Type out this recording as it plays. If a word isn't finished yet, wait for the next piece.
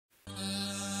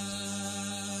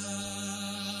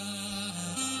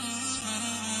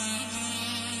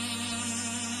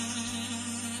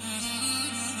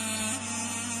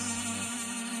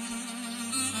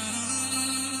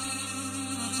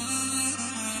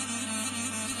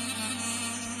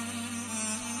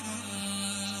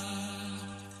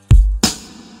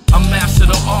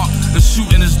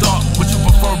shooting is dark. Would you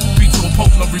prefer beat to a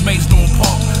poke? No remains, no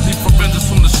apart. Leave horrendous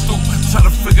on the stoop. Try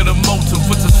to figure the motive.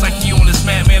 What's the psyche on this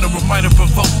madman? A reminder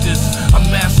provoke this. I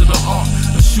master the art.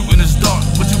 The shooting is dark.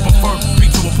 Would you prefer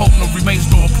beat to a poke? No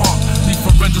remains, no apart. Leave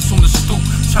horrendous on the stoop.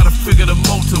 Try to figure the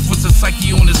motive. What's the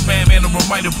psyche on this madman? A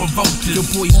reminder provoke this. Your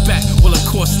boy's back. Well, of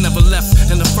course, never left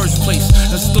in the first place.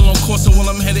 And still on course of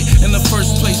where I'm headed in the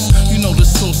first place. You know the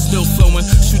soul's still flowing.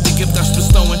 Shoot the gift that's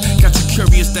bestowing. Got you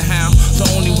curious to how. The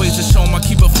only ways to show 'em, I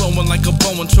keep it flowing like a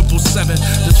Boeing 777.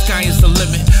 The sky is the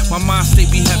limit. My mind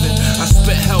state be heaven. I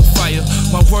spit hellfire.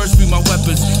 My words be my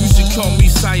weapons. You should call me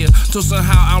sire. Just on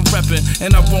how I'm reppin',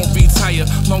 and I won't retire.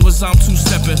 Long as I'm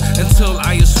two-stepping until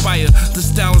I aspire. The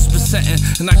style is besetting,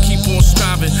 and I keep on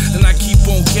striving, and I keep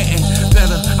on getting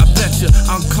better. I bet you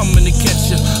I'm coming to get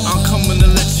you. I'm coming to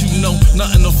let you know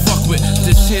nothing to fuck with.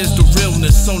 This here's the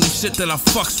realness, only shit that I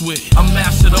fucks with. I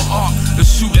master the art. The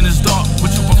shooting is dark.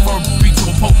 Would you prefer beat to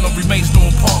a poke? No remains, no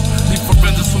apart. Leave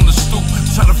horrendous on the stoop.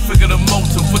 Try to figure the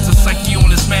motive. What's the psyche on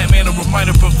this madman? A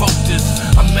reminder provoke this.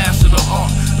 I master the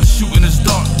art. The shooting is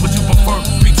dark. Would you prefer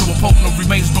beat to a poke? No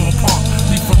remains, no apart.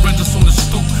 Leave horrendous on the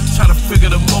stoop. Try to figure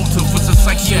the motive. What's the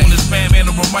psyche on this madman?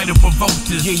 A reminder provoke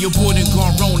this. Yeah, your boy done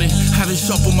gone ronin'. How to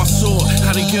sharpen my sword.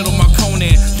 How to get on my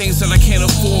Conan. Things that I can't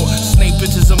afford. Snake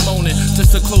bitches are moaning.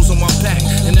 Just the clothes on my back.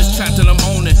 And this trap that I'm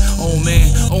owning.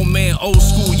 Oh man, old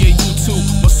school, yeah, you too.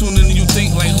 But sooner than you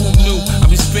think, like who knew? I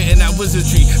be spitting that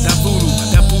wizardry, that voodoo,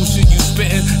 that bullshit you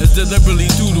spitting is deliberately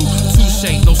doodoo.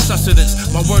 Touche, no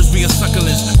sustenance. My words be a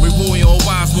succulence. Rewarding all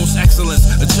wise, most excellence.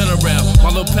 A general,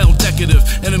 my lapel decorative.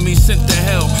 Enemy sent to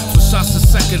hell for shots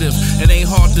consecutive. It ain't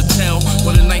hard to tell,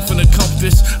 but a knife and a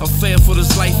compass. A fair for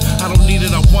this life. I don't need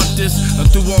it, I want this. And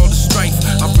through all the strife,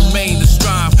 I remain to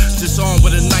strive. Just armed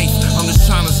with a knife. I'm just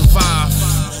trying to survive.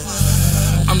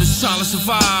 I'm just trying to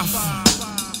survive.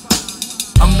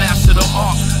 I master the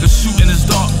art. The shooting is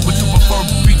dark. Would you prefer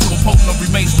beat to a poke? No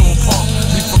remains, no apart.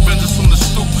 Leave horrendous on the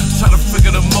stoop. Try to figure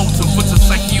the motive. What's the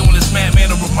psyche on this madman?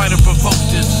 A reminder provoke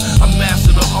this. I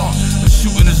master the art. The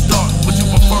shooting is dark. Would you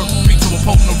prefer beat to a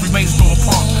poke? No remains, no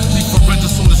apart. Leave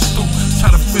horrendous on the stoop. Try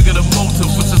to figure the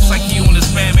motive. What's the psyche on this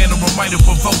madman? A reminder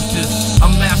provoke this. I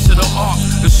master the art.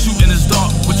 The shooting is dark.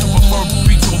 Would you prefer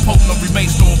beat to a poke? No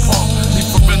remains, no apart.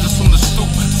 Leave horrendous on the stoop.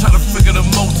 Try to figure the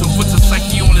motive. What's the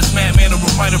psyche on this madman? A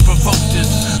reminder provoke this.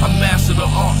 I master the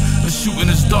art. The shooting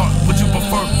is dark. Would you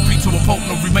prefer beat to a poke?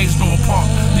 No remains, no apart.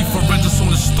 Leave horrendous on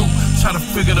the stoop. Try to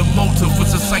figure the motive.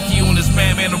 What's the psyche on this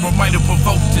madman? A reminder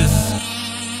provoke this.